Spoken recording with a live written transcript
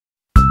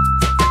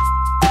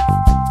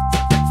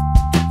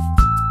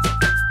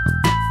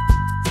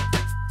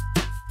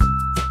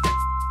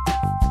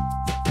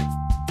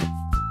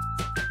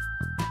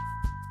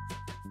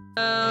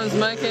He's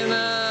making a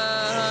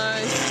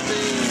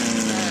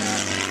high-speed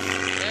pass.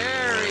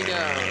 There he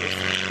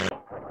goes.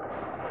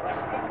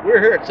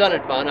 We're here at Sun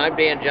and Fun. I'm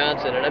Dan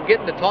Johnson, and I'm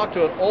getting to talk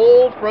to an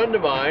old friend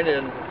of mine,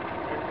 and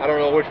I don't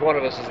know which one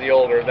of us is the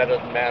older, that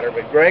doesn't matter,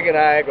 but Greg and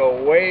I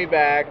go way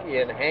back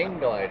in hang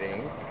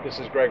gliding. This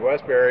is Greg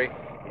Westbury,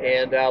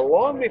 and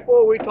long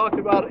before we talked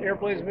about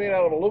airplanes made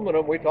out of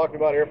aluminum, we talked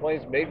about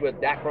airplanes made with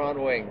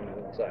Dacron wings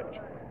and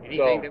such.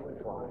 Anything that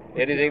would fly.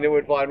 Anything that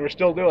would fly, and we're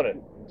still doing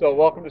it. So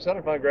welcome to Sun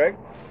and Fun, Greg.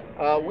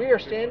 We are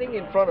standing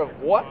in front of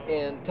what,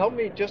 and tell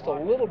me just a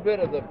little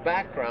bit of the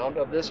background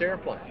of this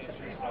airplane.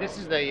 This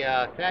is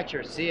the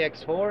Thatcher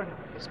CX4.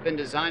 It's been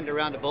designed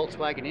around a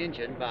Volkswagen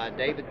engine by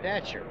David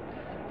Thatcher.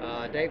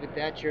 David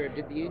Thatcher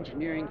did the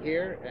engineering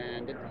here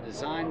and did the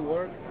design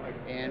work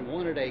and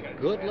wanted a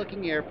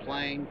good-looking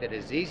airplane that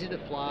is easy to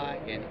fly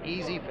and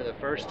easy for the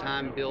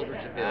first-time builder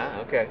to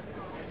build. Okay.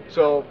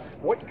 So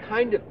what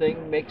kind of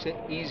thing makes it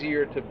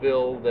easier to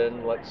build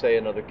than, let's say,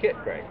 another kit,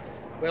 Greg?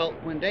 Well,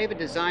 when David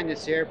designed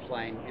this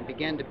airplane and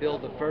began to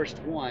build the first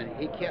one,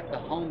 he kept the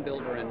home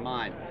builder in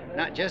mind.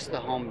 Not just the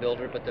home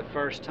builder, but the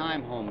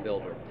first-time home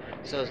builder.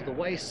 So the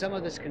way some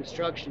of this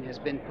construction has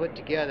been put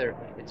together,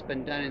 it's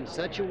been done in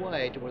such a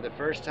way to where the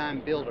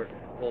first-time builder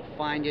will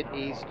find it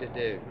easy to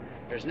do.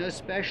 There's no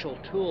special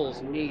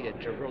tools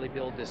needed to really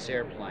build this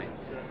airplane.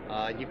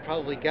 You've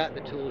probably got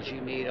the tools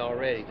you need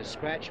already to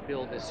scratch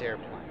build this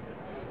airplane.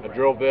 A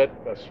drill bit,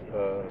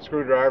 a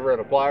screwdriver,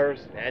 and a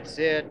pliers. That's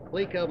it.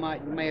 You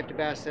may have to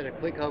buy a set of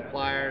clecoed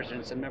pliers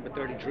and some number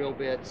 30 drill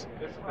bits.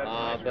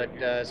 But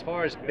as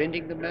far as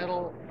bending the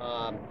metal,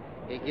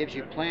 it gives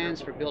you plans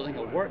for building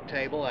a work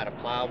table out of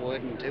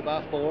plywood and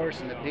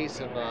 2x4s and a piece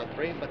of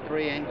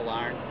 3x3 angle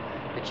iron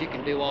that you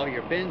can do all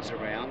your bends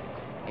around.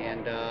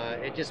 And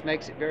it just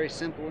makes it very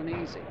simple and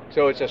easy.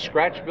 So it's a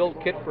scratch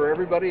build kit for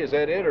everybody, is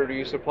that it, or do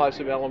you supply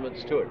some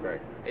elements to it,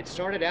 Greg? It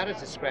started out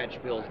as a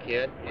scratch build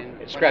kit. And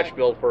scratch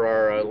build, for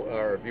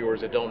our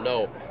viewers that don't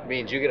know,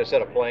 means you get a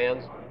set of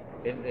plans.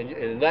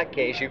 In that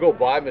case, you go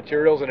buy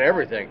materials and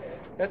everything.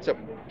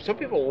 Some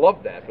people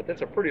love that, but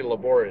that's a pretty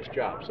laborious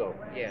job. So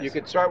yes. You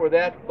could start with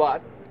that,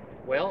 but...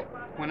 Well,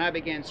 when I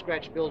began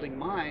scratch building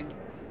mine,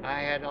 I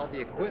had all the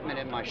equipment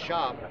in my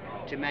shop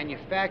to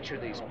manufacture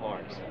these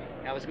parts.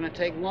 Now, it was going to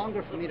take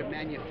longer for me to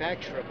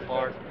manufacture a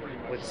part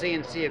with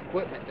CNC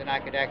equipment than I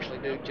could actually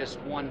do just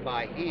one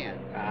by hand.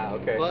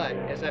 Okay. But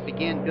as I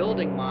began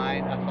building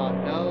mine, I thought,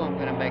 no, I'm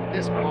going to make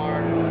this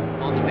part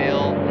on the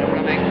mill, and I'm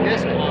going to make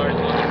this part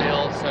on the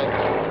mill. So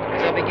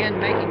as I began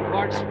making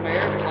parts for my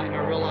airplane,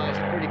 I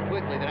realized pretty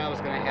quickly that I was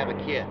going to have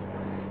a kit.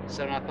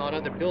 So I thought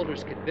other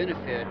builders could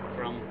benefit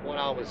from what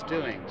I was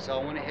doing. So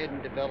I went ahead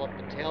and developed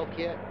a tail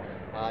kit,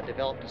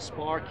 developed a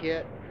spar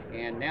kit,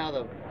 and now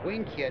the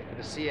wing kit for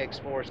the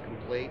CX4 is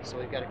complete. So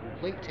we've got a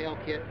complete tail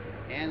kit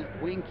and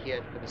wing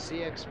kit for the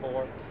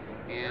CX4.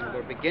 And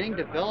we're beginning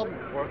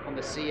development work on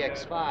the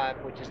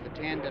CX5, which is the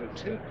tandem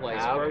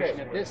two-place version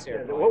of this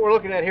airplane. What we're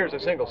looking at here is a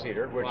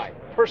single-seater, which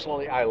right.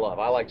 Personally I love.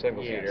 I like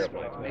single-seater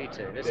airplanes. Me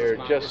too. They're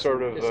just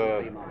sort of...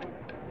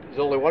 There's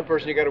only one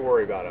person you got to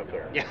worry about up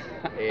there. Yeah.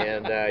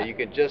 And you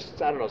can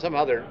just, I don't know,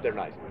 somehow they're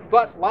nice.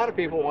 But a lot of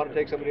people want to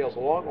take somebody else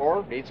along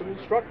or need some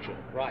instruction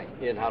right.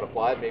 in how to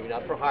fly it. Maybe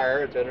not for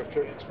hire. It's an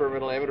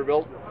experimental amateur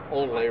built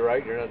only,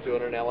 right? You're not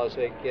doing an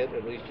LSA kit,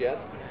 at least yet.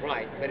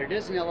 Right, but it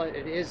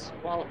is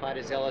qualified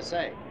as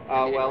LSA.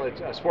 Well,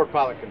 it's a sport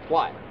pilot can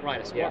fly.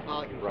 Right, a sport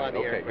pilot can fly the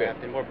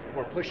aircraft, good. and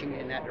we're pushing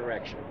in that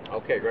direction.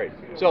 Okay, great.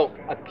 So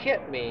a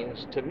kit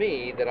means to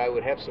me that I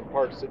would have some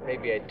parts that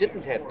maybe I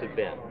didn't have to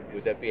bend.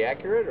 Would that be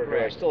accurate, or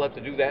do I still have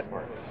to do that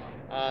part?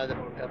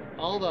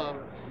 All the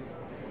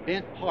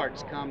bent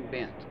parts come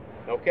bent.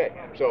 Okay,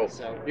 so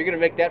you're going to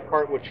make that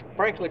part, which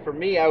frankly for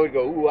me I would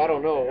go, ooh, I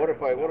don't know. What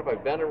if I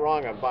bend it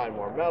wrong? I'm buying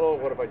more metal.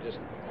 What if I just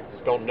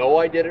don't know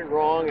I did it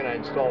wrong and I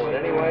install it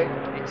anyway?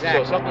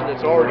 Exactly. So something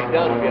that's already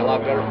done would be a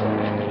lot better for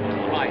me.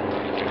 Right.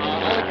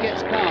 All the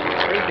kits come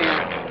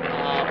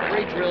pre-bent,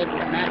 pre-drilled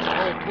with matched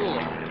hole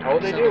tooling. Oh,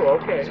 they do?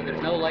 Okay. So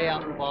there's no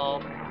layout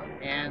involved.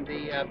 And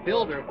the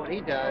builder, what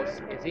he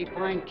does is he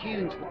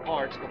fine-tunes the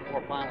parts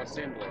before final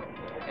assembly.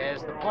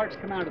 As the parts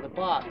come out of the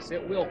box,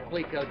 it will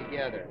cleco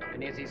together.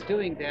 And as he's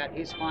doing that,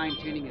 he's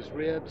fine-tuning his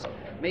ribs,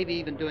 maybe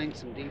even doing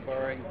some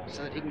deburring,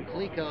 so that he can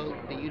cleco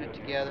the unit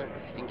together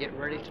and get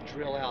ready to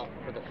drill out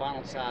for the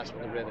final size for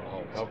the rivet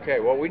holes. Okay,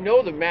 well, we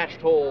know the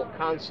matched hole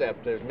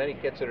concept. There's many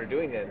kits that are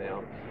doing that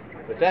now.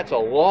 But that's a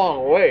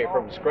long way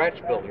from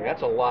scratch building.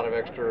 That's a lot of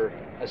extra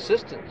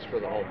assistance for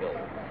the home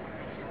builder.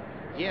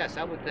 Yes,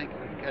 I would think it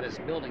would cut his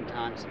building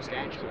time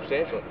substantially.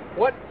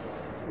 What,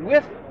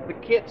 with the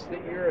kits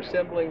that you're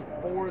assembling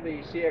for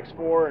the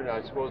CX4 and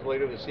I suppose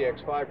later the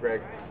CX5,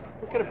 Greg,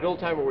 what kind of build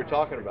time are we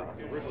talking about?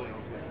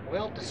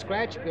 Well, to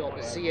scratch build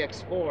the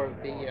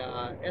CX4,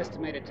 the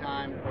estimated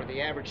time or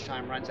the average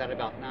time runs out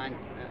about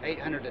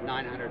 800 to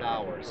 900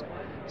 hours.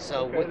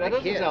 So with that the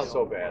doesn't kits, sound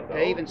so bad, though.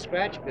 They even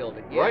scratch build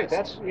it. Yes. Right.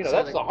 That's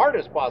that's the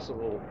hardest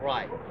possible.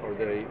 Right. Or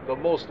the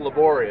most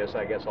laborious,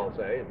 I guess I'll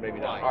say. Maybe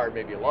not hard.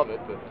 Maybe you love it,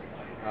 but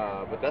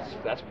But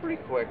that's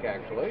pretty quick,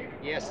 actually.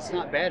 Yes, it's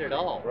not bad at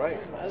all. Right.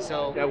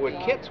 So Now with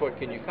kits, what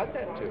can you cut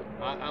that to?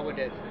 I would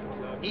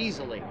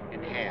easily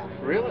in half.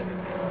 Really?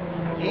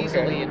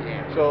 Easily in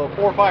half. So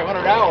 400 or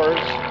 500 hours,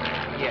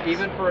 Yes.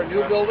 even for a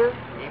new builder.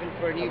 Even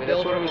for a new I mean, builder.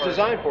 that's what it was or-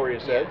 designed for, you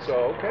said. Yes.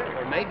 So okay.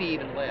 Or maybe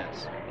even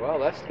less. Well,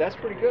 that's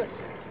pretty good.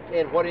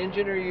 And what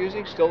engine are you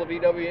using? Still a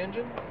VW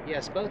engine?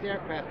 Yes, both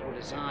aircraft were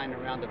designed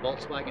around the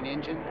Volkswagen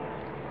engine,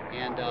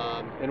 and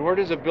And where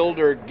does a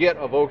builder get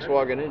a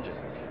Volkswagen engine?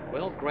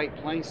 well, Great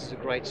Plains is a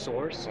great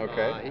source.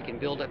 Okay. He can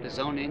build up his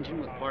own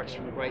engine with parts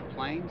from Great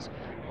Plains,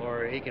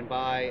 or he can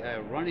buy a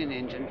running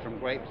engine from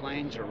Great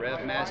Plains or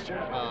RevMaster.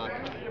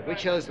 We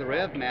chose the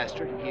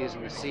RevMaster to use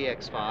in the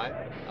CX5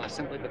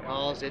 simply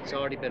because it's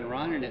already been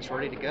run and it's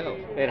ready to go.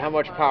 And how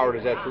much power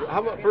does that?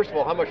 First of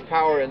all, how much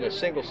power in the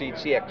single-seat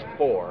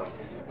CX4?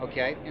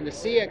 Okay, in the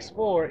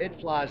CX4, it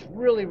flies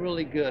really,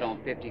 really good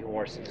on 50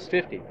 horses.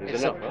 50 It's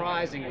is enough.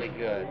 surprisingly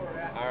good.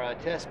 Our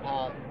test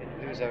pilot,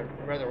 who's a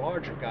rather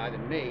larger guy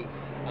than me,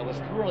 was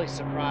really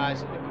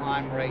surprised at the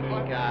climb rate he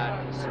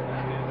got. It's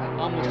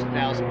almost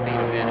 1,000 feet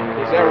a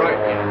minute. Is that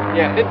right?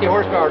 Yeah, 50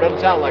 horsepower doesn't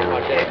sound like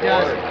much. It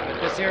doesn't,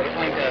 but this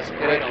airplane does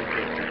great on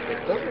 50.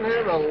 It doesn't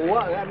have a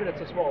lot. I mean,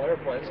 it's a small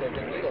airplane, so it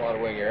doesn't need a lot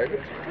of wing area. But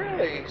it's a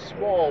really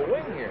small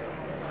wing here.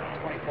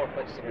 24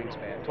 foot is the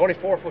wingspan.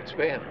 24-foot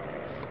span.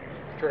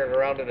 Turning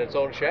around in its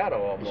own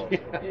shadow almost.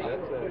 Yeah.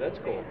 That's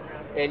cool.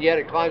 And yet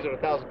it climbs at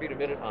 1,000 feet a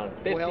minute on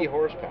 50 Well,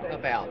 horsepower.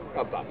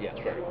 About. Yes,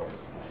 very cool.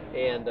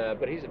 And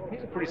but he's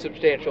a pretty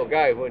substantial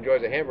guy who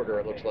enjoys a hamburger.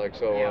 It looks like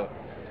so. Yeah.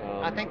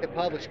 I think the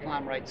published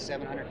climb rate is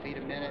 700 feet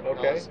a minute.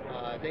 Okay. Because,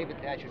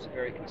 David Thatcher's a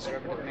very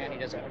conservative man. He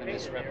doesn't want to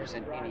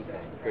misrepresent anything.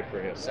 Good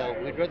for him. So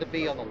we'd rather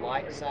be on the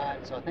light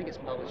side. So I think it's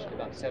published at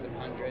about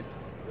 700.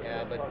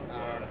 But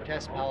our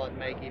test pilot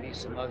may give you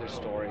some other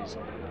stories.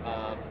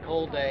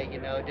 Cold day,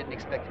 didn't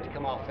expect it to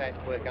come off that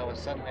quick. It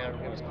was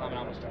climbing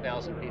almost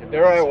 1,000 feet a minute.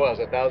 There I was,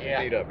 1,000 Yeah.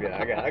 feet up.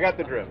 Yeah, I got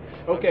the drift.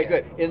 Okay,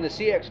 good. In the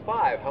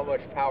CX5, how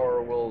much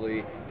power will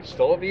it's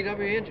still a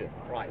VW engine?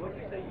 Right.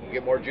 You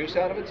get more juice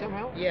out of it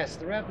somehow? Yes,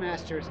 the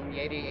RevMaster is in the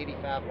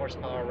 80-85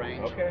 horsepower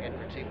range. Okay. And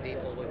for two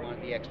people, we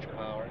wanted the extra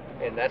power.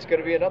 And that's going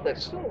to be enough.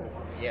 That's still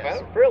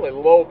Yes. fairly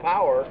low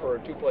power for a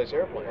two-place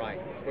airplane. Right.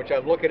 Which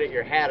I'm looking at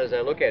your hat as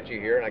I look at you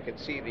here, and I can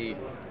see the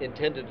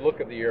intended look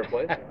of the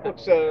airplane.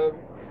 It's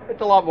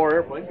a lot more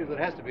airplane because it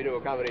has to be to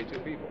accommodate two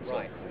people. So.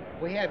 Right.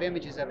 We have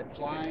images of it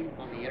flying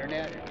on the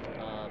internet.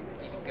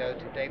 You can go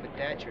to David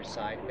Thatcher's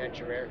site,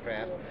 Thatcher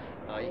Aircraft.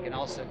 You can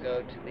also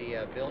go to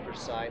the builder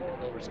site, the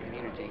builders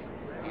community,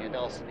 and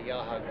also the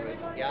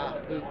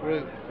Yahoo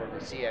group for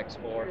the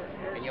CX4,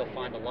 and you'll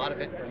find a lot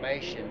of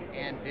information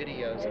and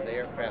videos of the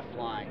aircraft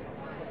flying.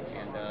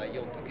 And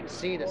you can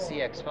see the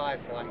CX5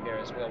 flying there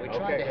as well. We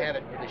tried to have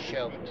it for the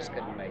show, but just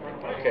couldn't make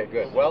it. Okay,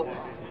 good. Well,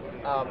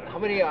 how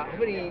many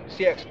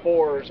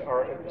CX4s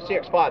are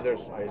CX5? There's,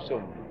 I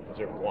assume, is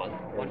there one?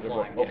 One Is there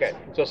flying, more? Okay,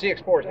 yes. so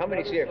CX4s. How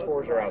many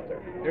CX4s are out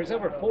there? There's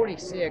over 40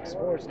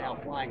 CX4s now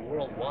flying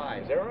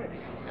worldwide. Is that right?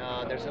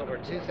 There's over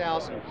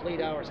 2,000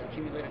 fleet hours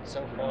accumulated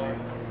so far.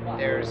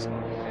 There's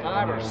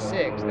 5 or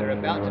 6 that are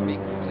about to be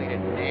completed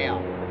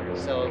now.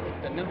 So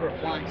the number of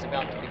flying is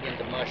about to begin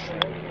to mushroom.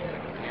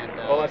 And,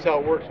 Well, that's how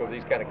it works with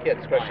these kind of kits,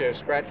 especially a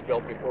scratch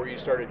built before you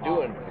started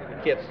doing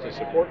kits to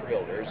support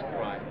builders.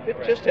 Right. It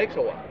just takes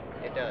a while.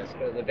 It does.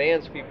 The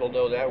Vans people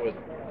know that with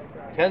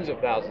tens of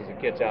thousands of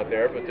kits out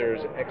there, but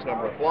there's X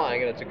number of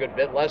flying, and it's a good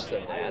bit less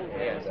than that.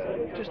 Yes.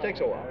 And it just takes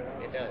a while.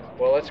 It does.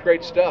 Well, that's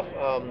great stuff,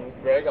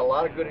 Greg. A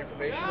lot of good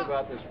information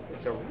about this.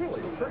 It's a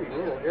really pretty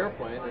little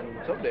airplane, and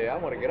someday I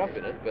want to get up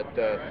in it, but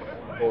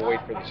we'll wait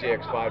for the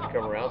CX5 to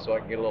come around so I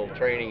can get a little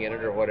training in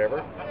it or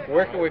whatever.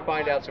 Where can we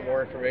find out some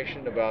more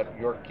information about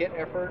your kit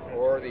effort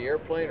or the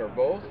airplane or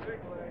both?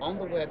 On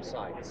the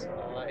websites.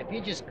 If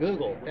you just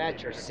Google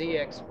Thatcher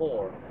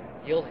CX4,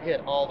 you'll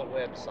hit all the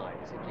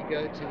websites. If you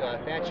go to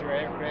Thatcher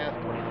Aircraft,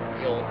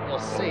 you'll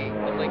see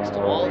the links to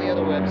all the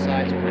other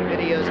websites where the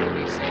videos can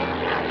be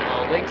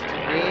seen, links to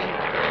me,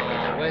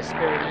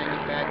 Westbury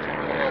Manufacturing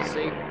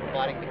LLC, for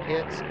providing the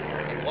kits,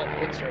 and what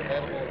kits are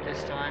available at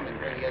this time, and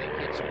when the other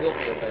kits will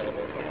be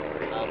available,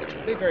 which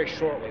will be very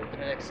shortly. Within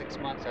the next 6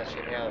 months, I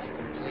should have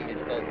completed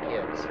both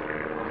kits.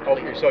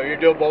 Okay, so you're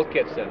doing both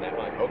kits then that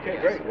month. Okay,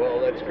 Yes. great. Well,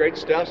 that's great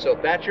stuff. So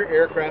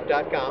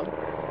ThatcherAircraft.com.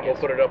 We'll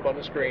put it up on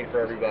the screen for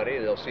everybody.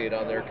 They'll see it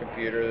on their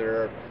computer,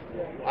 their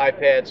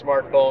iPad,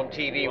 smartphone,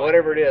 TV,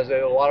 whatever it is.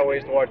 There's a lot of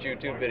ways to watch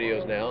YouTube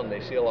videos now, and they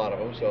see a lot of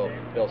them, so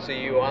they'll see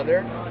you on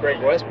there.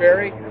 Greg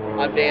Westbury,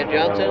 I'm Dan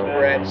Johnson.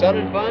 We're at Sun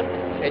and Fun,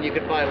 and you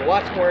can find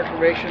lots more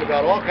information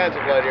about all kinds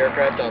of light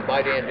aircraft on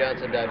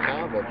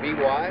bydanjohnson.com or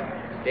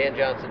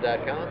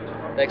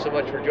bydanjohnson.com. Thanks so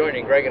much for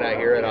joining Greg and I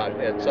here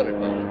at Sun and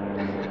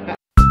Fun.